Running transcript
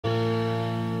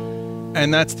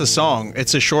And that's the song.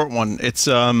 It's a short one. It's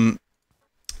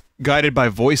Guided by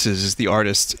Voices is the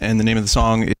artist, and the name of the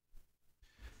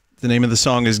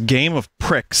song is Game of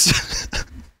Pricks.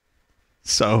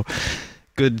 So,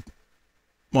 good.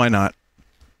 Why not?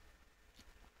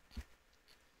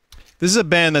 This is a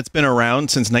band that's been around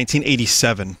since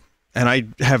 1987, and I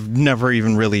have never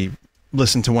even really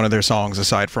listened to one of their songs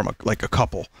aside from like a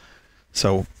couple.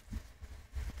 So,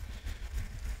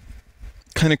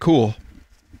 kind of cool.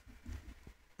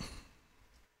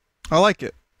 I like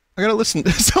it. I gotta listen.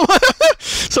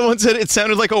 Someone said it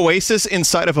sounded like Oasis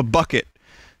inside of a bucket.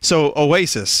 So,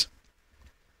 Oasis.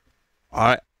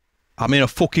 I'm in a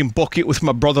fucking bucket with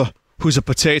my brother, who's a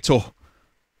potato.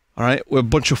 Alright? We're a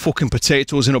bunch of fucking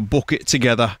potatoes in a bucket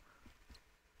together.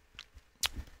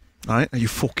 Alright? Are you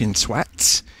fucking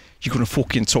swats? You gonna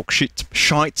fucking talk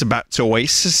shite about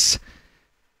Oasis?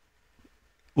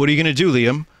 What are you gonna do,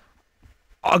 Liam?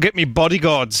 I'll get me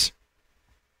bodyguards.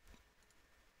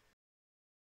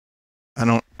 I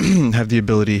don't have the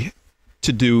ability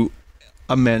to do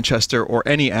a Manchester or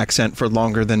any accent for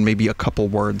longer than maybe a couple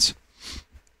words.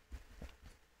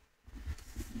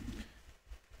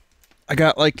 I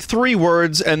got like 3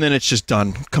 words and then it's just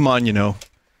done. Come on, you know.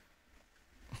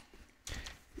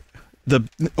 The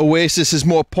Oasis is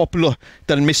more popular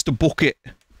than Mr. Bucket.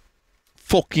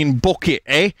 Fucking Bucket,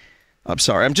 eh? I'm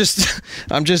sorry. I'm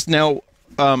just now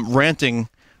ranting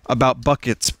about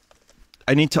buckets.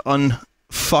 I need to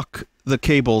unfuck the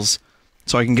cables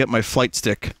so I can get my flight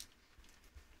stick.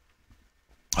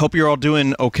 Hope you're all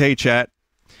doing okay, chat.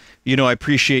 You know, I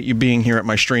appreciate you being here at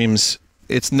my streams.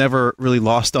 It's never really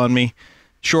lost on me.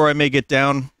 Sure, I may get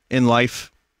down in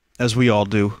life, as we all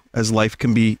do, as life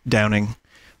can be downing.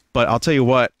 But I'll tell you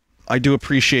what, I do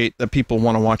appreciate that people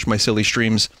want to watch my silly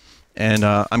streams, and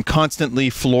I'm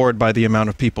constantly floored by the amount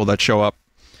of people that show up.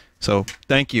 So,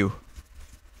 thank you.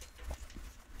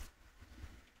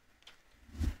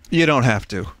 You don't have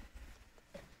to.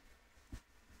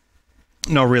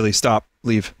 No, really, stop.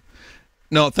 Leave.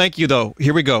 No, thank you, though.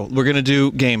 Here we go. We're gonna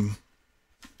do game.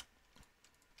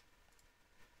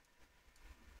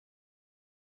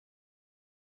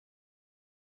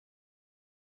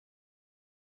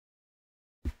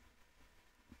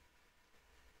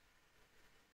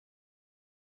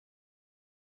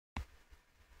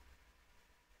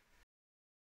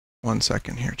 One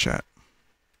second here, chat.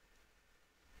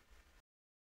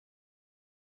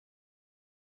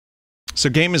 So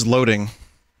game is loading.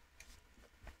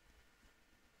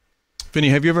 Vinny,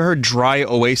 have you ever heard Dry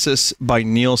Oasis by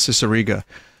Neil Cicierega?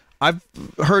 I've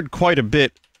heard quite a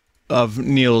bit of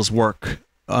Neil's work.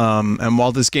 And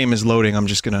while this game is loading, I'm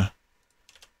just gonna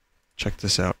check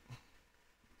this out.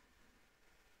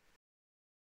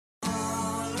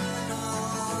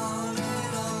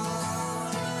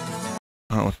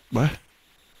 Oh, what?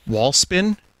 Wall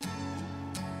spin?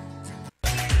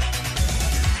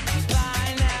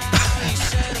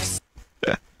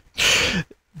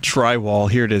 Drywall.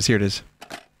 Here it is. Here it is.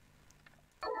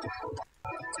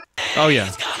 Oh,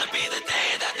 yeah.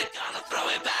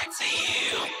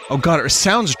 Oh, God, it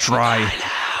sounds dry.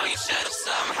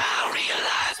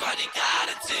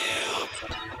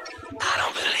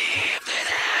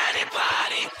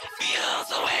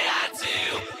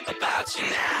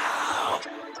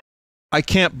 I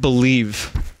can't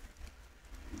believe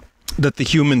that the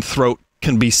human throat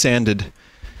can be sanded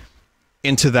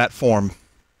into that form.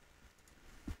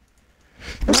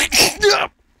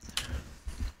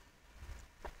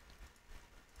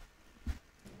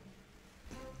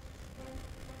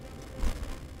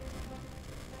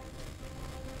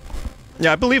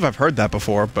 Yeah, I believe I've heard that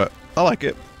before, but I like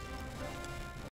it.